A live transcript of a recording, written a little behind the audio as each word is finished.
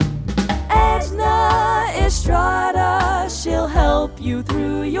you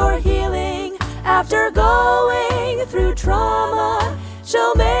through your healing. After going through trauma,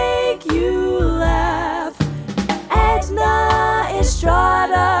 she'll make you laugh. Edna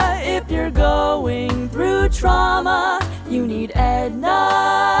Estrada, if you're going through trauma, you need Edna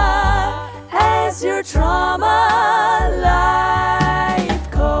as your trauma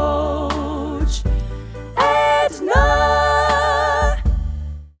life coach. Edna!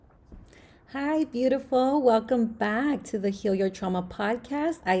 Hi, beautiful. Welcome back to the Heal Your Trauma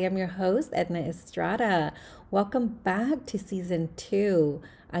podcast. I am your host, Edna Estrada. Welcome back to season 2.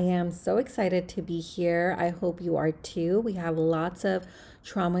 I am so excited to be here. I hope you are too. We have lots of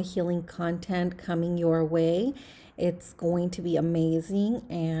trauma healing content coming your way. It's going to be amazing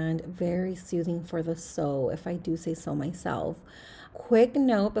and very soothing for the soul, if I do say so myself. Quick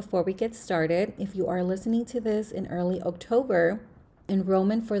note before we get started, if you are listening to this in early October,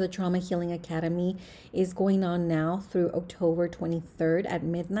 enrollment for the Trauma Healing Academy is going on now through October 23rd at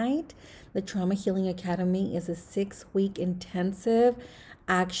midnight. The Trauma Healing Academy is a 6-week intensive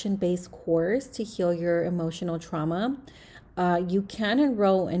action-based course to heal your emotional trauma. You can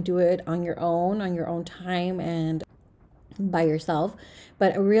enroll and do it on your own time and by yourself.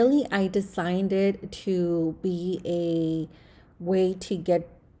 But really, I designed it to be a way to get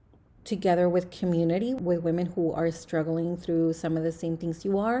together with community, with women who are struggling through some of the same things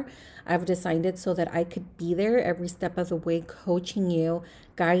you are. I've designed it so that I could be there every step of the way, coaching you,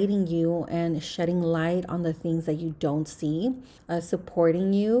 guiding you, and shedding light on the things that you don't see,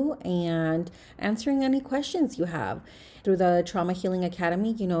 supporting you, and answering any questions you have. Through the Trauma Healing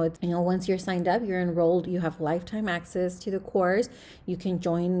Academy, once you're signed up, you're enrolled, you have lifetime access to the course. You can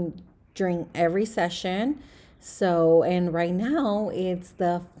join during every session. So, and right now it's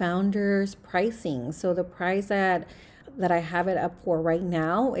the founder's pricing. So the price that I have it up for right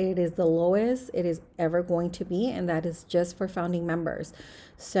now, it is the lowest it is ever going to be, and that is just for founding members.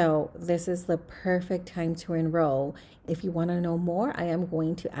 So this is the perfect time to enroll. If you want to know more, I am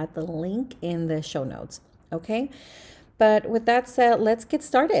going to add the link in the show notes. Okay. But with that said, let's get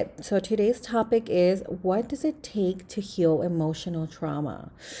started. So today's topic is, what does it take to heal emotional trauma?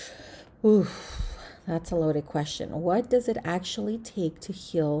 Oof. That's a loaded question. What does it actually take to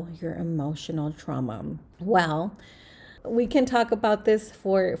heal your emotional trauma? Well, we can talk about this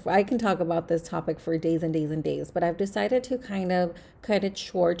I can talk about this topic for days and days and days, but I've decided to kind of cut it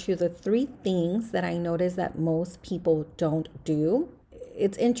short to the 3 things that I notice that most people don't do.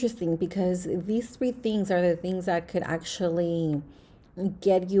 It's interesting because these 3 things are the things that could actually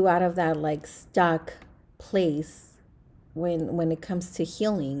get you out of that stuck place when it comes to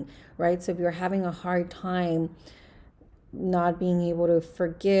healing, right? So if you're having a hard time not being able to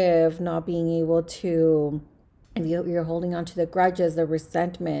forgive, not being able to, if you're holding on to the grudges, the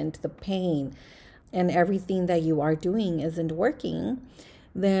resentment, the pain, and everything that you are doing isn't working,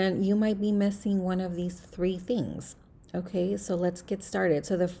 then you might be missing one of these 3 things. Okay, so let's get started.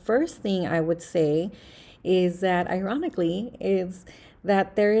 So the first thing I would say is that, ironically, is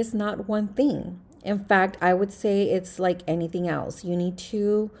that there is not one thing. In fact, I would say it's like anything else. You need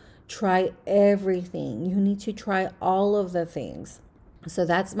to try everything. You need to try all of the things. So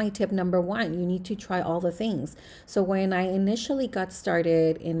that's my tip number 1. You need to try all the things. So when I initially got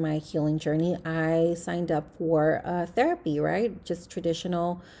started in my healing journey, I signed up for therapy, right? Just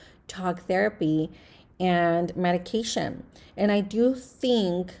traditional talk therapy and medication. And I do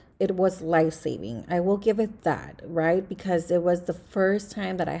think it was life-saving. I will give it that, right? Because it was the first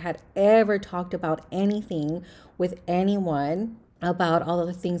time that I had ever talked about anything with anyone about all of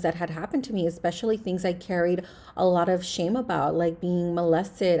the things that had happened to me, especially things I carried a lot of shame about, like being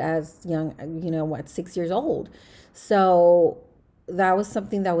molested as young, 6 years old. So that was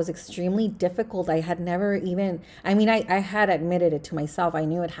something that was extremely difficult. I had never even, I had admitted it to myself. I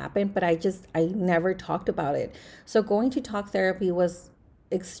knew it happened, but I never talked about it. So going to talk therapy was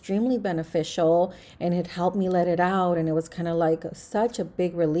extremely beneficial, and it helped me let it out, and it was kind of like such a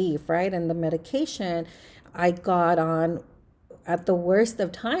big relief, right? And the medication I got on at the worst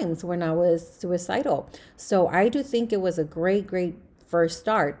of times when I was suicidal. So I do think it was a great first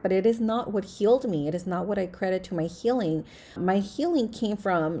start, but it is not what healed me. It is not what I credit to my healing. My healing came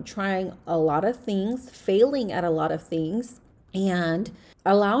from trying a lot of things, failing at a lot of things, and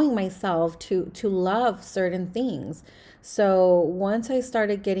allowing myself to love certain things. So once I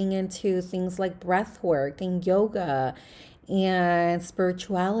started getting into things like breath work and yoga and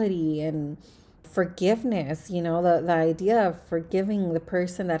spirituality and forgiveness, the idea of forgiving the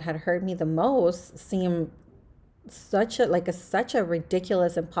person that had hurt me the most seemed such a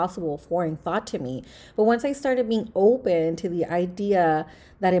ridiculous, impossible, foreign thought to me. But once I started being open to the idea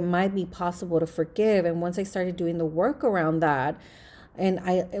that it might be possible to forgive, and once I started doing the work around that, And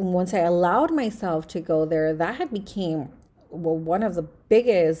once I allowed myself to go there, that had became, well, one of the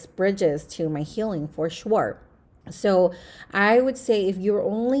biggest bridges to my healing for sure. So I would say if you're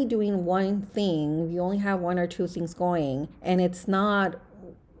only doing one thing, if you only have one or two things going and it's not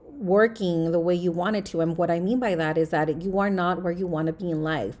working the way you want it to, and what I mean by that is that you are not where you want to be in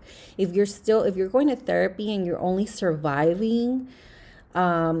life. If you're going to therapy and you're only surviving,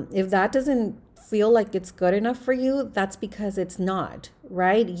 if that doesn't feel like it's good enough for you, that's because it's not,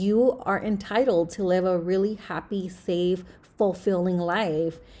 right? You are entitled to live a really happy, safe, fulfilling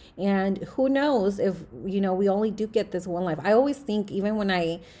life. And who knows if, we only do get this one life. I always think, even when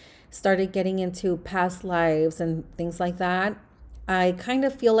I started getting into past lives and things like that, I kind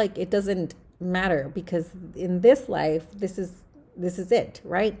of feel like it doesn't matter, because in this life, this is it,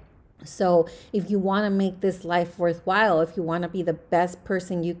 right? So if you want to make this life worthwhile, if you want to be the best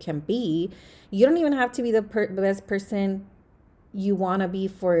person you can be, you don't even have to be the best person you want to be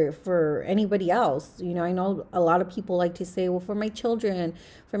for anybody else. I know a lot of people like to say, well, for my children,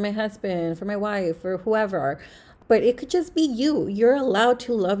 for my husband, for my wife, or whoever. But it could just be you. You're allowed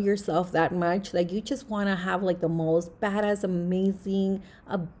to love yourself that much. Like, you just want to have like the most badass, amazing,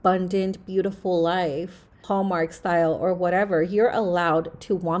 abundant, beautiful life, Hallmark style or whatever. You're allowed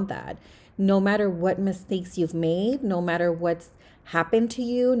to want that. No matter what mistakes you've made, no matter what's happened to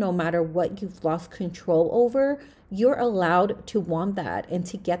you, no matter what you've lost control over, you're allowed to want that and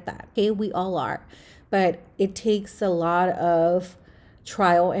to get that. Okay, we all are. But it takes a lot of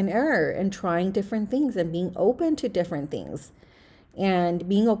trial and error and trying different things and being open to different things and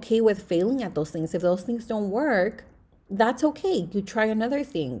being okay with failing at those things. If those things don't work, that's okay. You try another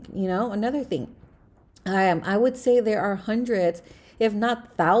thing, another thing. I would say there are hundreds, if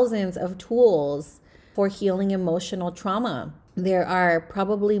not thousands, of tools for healing emotional trauma. There are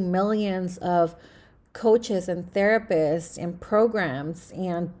probably millions of coaches and therapists and programs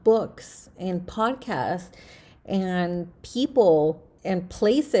and books and podcasts and people and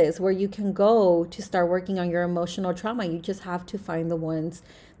places where you can go to start working on your emotional trauma. You just have to find the ones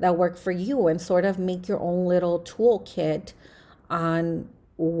that work for you and sort of make your own little toolkit on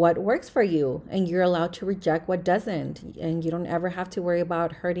what works for you. And you're allowed to reject what doesn't. And you don't ever have to worry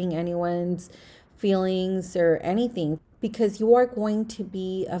about hurting anyone's feelings or anything, because you are going to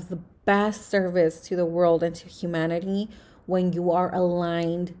be of the best service to the world and to humanity when you are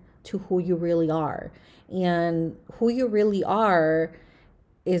aligned to who you really are. And who you really are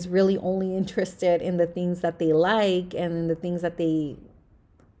is really only interested in the things that they like and in the things that they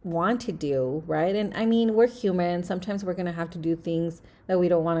want to do, right? And I mean, we're human. Sometimes we're going to have to do things that we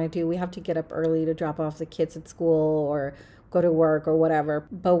don't want to do. We have to get up early to drop off the kids at school or go to work or whatever.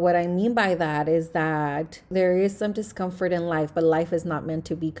 But what I mean by that is that there is some discomfort in life, but life is not meant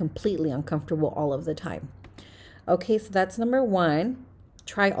to be completely uncomfortable all of the time. Okay, so that's number one.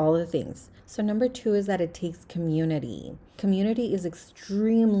 Try all the things. So number two is that it takes community. Community is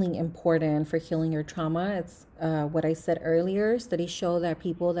extremely important for healing your trauma. It's what I said earlier. Studies show that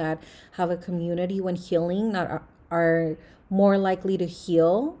people that have a community when healing are more likely to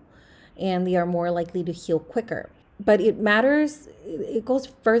heal, and they are more likely to heal quicker. But it matters. It goes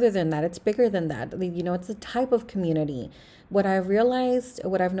further than that. It's bigger than that. It's a type of community. What I've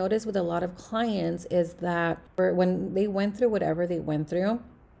noticed with a lot of clients is that when they went through whatever they went through,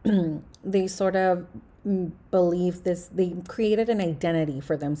 they sort of believe this, they created an identity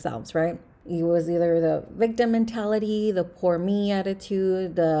for themselves, right? It was either the victim mentality, the poor me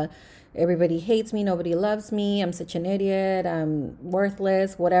attitude, the everybody hates me, nobody loves me, I'm such an idiot, I'm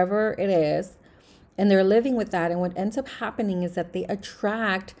worthless, whatever it is. And they're living with that. And what ends up happening is that they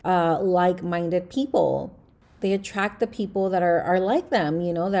attract like-minded people. They attract the people that are like them,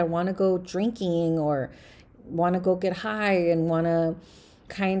 that want to go drinking or want to go get high and want to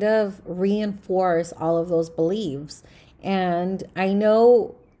kind of reinforce all of those beliefs. And I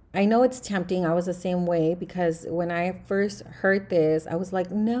know it's tempting. I was the same way, because when I first heard this, I was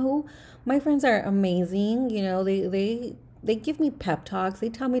like, no, my friends are amazing. They give me pep talks. They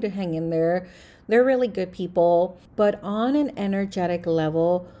tell me to hang in there. They're really good people. But on an energetic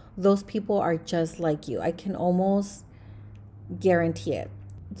level, those people are just like you. I can almost guarantee it.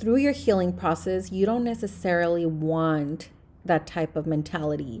 Through your healing process, you don't necessarily want that type of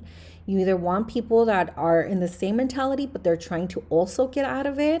mentality. You either want people that are in the same mentality, but they're trying to also get out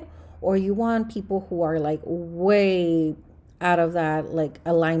of it, or you want people who are like way out of that like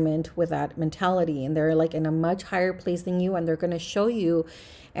alignment with that mentality, and they're like in a much higher place than you, and they're going to show you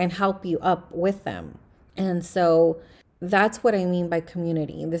and help you up with them. And so that's what I mean by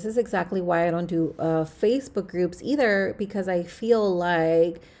community. This is exactly why I don't do Facebook groups either, because I feel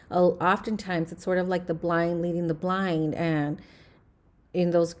like oftentimes it's sort of like the blind leading the blind, and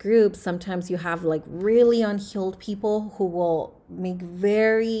in those groups, sometimes you have like really unhealed people who will make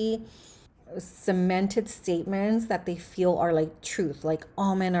very cemented statements that they feel are like truth, like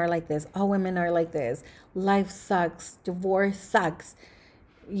all men are like this, all women are like this, life sucks, divorce sucks,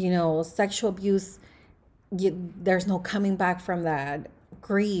 sexual abuse, there's no coming back from that,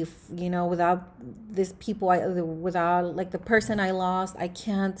 grief, without this people, without like the person I lost, I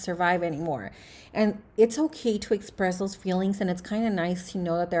can't survive anymore. And it's okay to express those feelings, and it's kind of nice to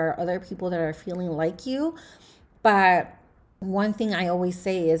know that there are other people that are feeling like you. But one thing I always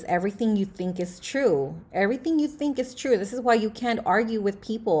say is everything you think is true. Everything you think is true. This is why you can't argue with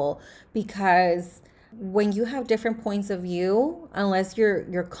people, because when you have different points of view, unless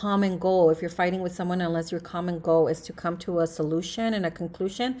your common goal, if you're fighting with someone, unless your common goal is to come to a solution and a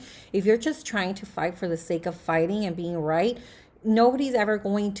conclusion, if you're just trying to fight for the sake of fighting and being right, nobody's ever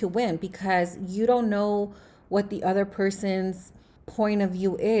going to win, because you don't know what the other person's point of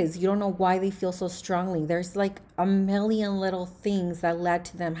view is. You don't know why they feel so strongly. There's like a million little things that led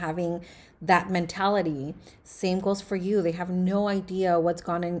to them having that mentality. Same goes for you. They have no idea what's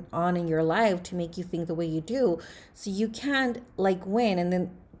gone on in your life to make you think the way you do. So you can't like win. And then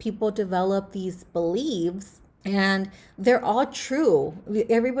people develop these beliefs, and they're all true.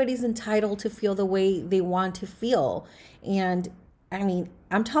 Everybody's entitled to feel the way they want to feel. And I mean,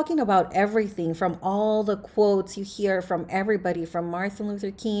 I'm talking about everything, from all the quotes you hear from everybody, from Martin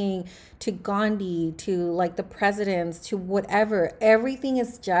Luther King to Gandhi to like the presidents to whatever. Everything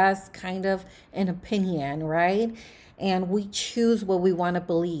is just kind of an opinion, right? And we choose what we want to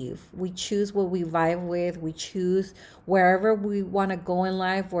believe. We choose what we vibe with. We choose wherever we want to go in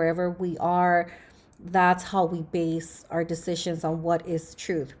life, wherever we are. That's how we base our decisions on what is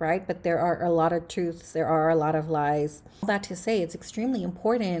truth, right? But there are a lot of truths, there are a lot of lies. All that to say, it's extremely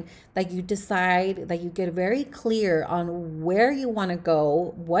important that you decide, that you get very clear on where you want to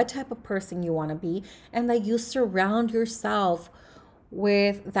go, what type of person you want to be, and that you surround yourself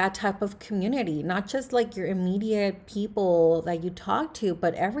with that type of community, not just like your immediate people that you talk to,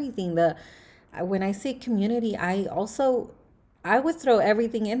 but everything. When I say community, I would throw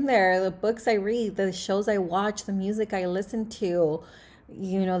everything in there: the books I read, the shows I watch, the music I listen to,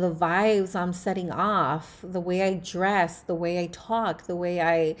 the vibes I'm setting off, the way I dress, the way I talk, the way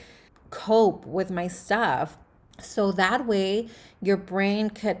I cope with my stuff. So that way your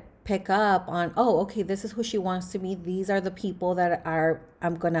brain could pick up on, oh, okay, this is who she wants to be. These are the people that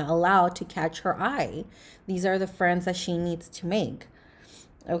I'm going to allow to catch her eye. These are the friends that she needs to make.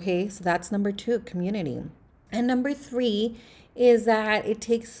 Okay, so that's number 2, community. And number 3 is that it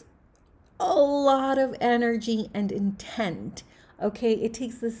takes a lot of energy and intent. Okay, it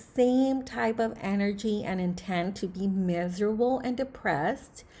takes the same type of energy and intent to be miserable and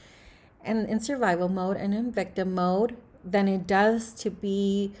depressed and in survival mode and in victim mode than it does to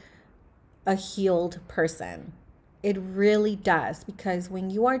be a healed person. It really does, because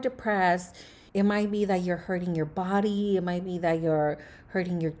when you are depressed, it might be that you're hurting your body. It might be that you're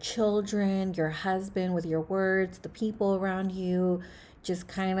hurting your children, your husband with your words, the people around you, just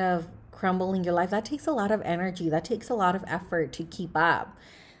kind of crumbling your life. That takes a lot of energy. That takes a lot of effort to keep up.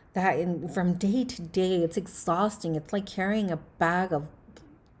 From day to day, it's exhausting. It's like carrying a bag of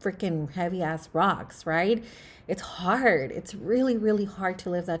freaking heavy ass rocks, right? It's hard. It's really, really hard to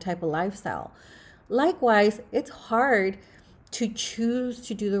live that type of lifestyle. Likewise, it's hard to choose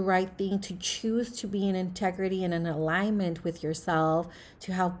to do the right thing, to choose to be in integrity and in alignment with yourself,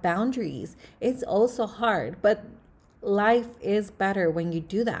 to have boundaries. It's also hard, but life is better when you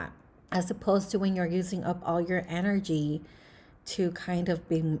do that, as opposed to when you're using up all your energy to kind of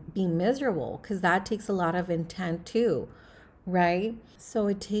be miserable, because that takes a lot of intent too, right? So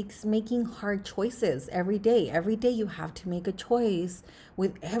it takes making hard choices every day. Every day you have to make a choice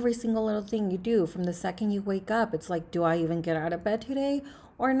with every single little thing you do. From the second you wake up, it's like, do I even get out of bed today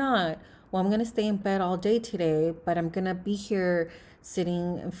or not? Well, I'm going to stay in bed all day today, but I'm going to be here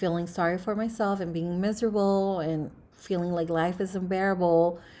sitting and feeling sorry for myself and being miserable and feeling like life is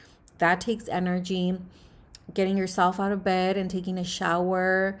unbearable. That takes energy. Getting yourself out of bed and taking a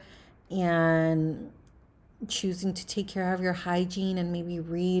shower and choosing to take care of your hygiene and maybe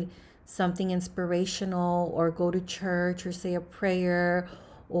read something inspirational or go to church or say a prayer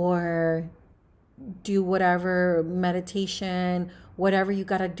or do whatever meditation, whatever you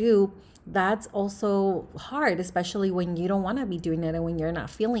got to do. That's also hard, especially when you don't want to be doing it and when you're not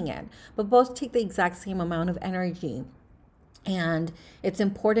feeling it. But both take the exact same amount of energy. And it's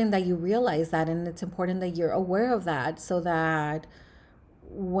important that you realize that, and it's important that you're aware of that, so that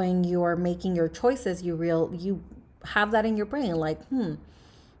when you're making your choices, you have that in your brain, like,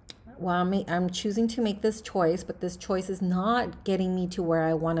 I'm choosing to make this choice, but this choice is not getting me to where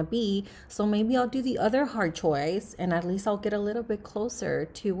I want to be. So maybe I'll do the other hard choice, and at least I'll get a little bit closer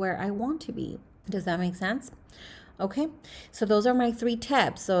to where I want to be. Does that make sense? Okay, so those are my 3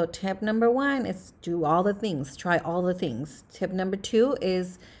 tips. So tip number 1 is do all the things, try all the things. Tip number 2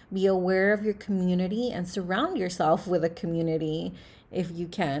 is be aware of your community and surround yourself with a community if you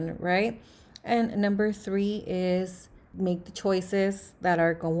can, right? And number 3 is make the choices that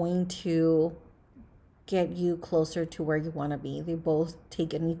are going to get you closer to where you want to be. They both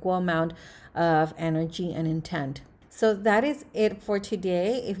take an equal amount of energy and intent. So that is it for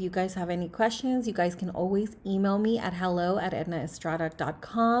today. If you guys have any questions, you guys can always email me at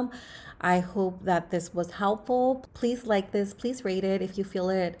hello@ednaestrada.com. I hope that this was helpful. Please like this, please rate it. If you feel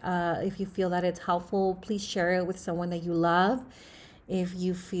that it's helpful, please share it with someone that you love if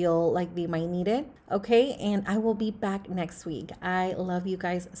you feel like they might need it. Okay, and I will be back next week. I love you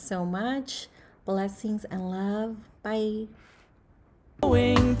guys so much. Blessings and love. Bye.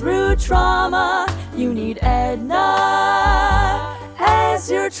 Going through trauma, you need Edna as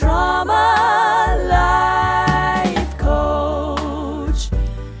your trauma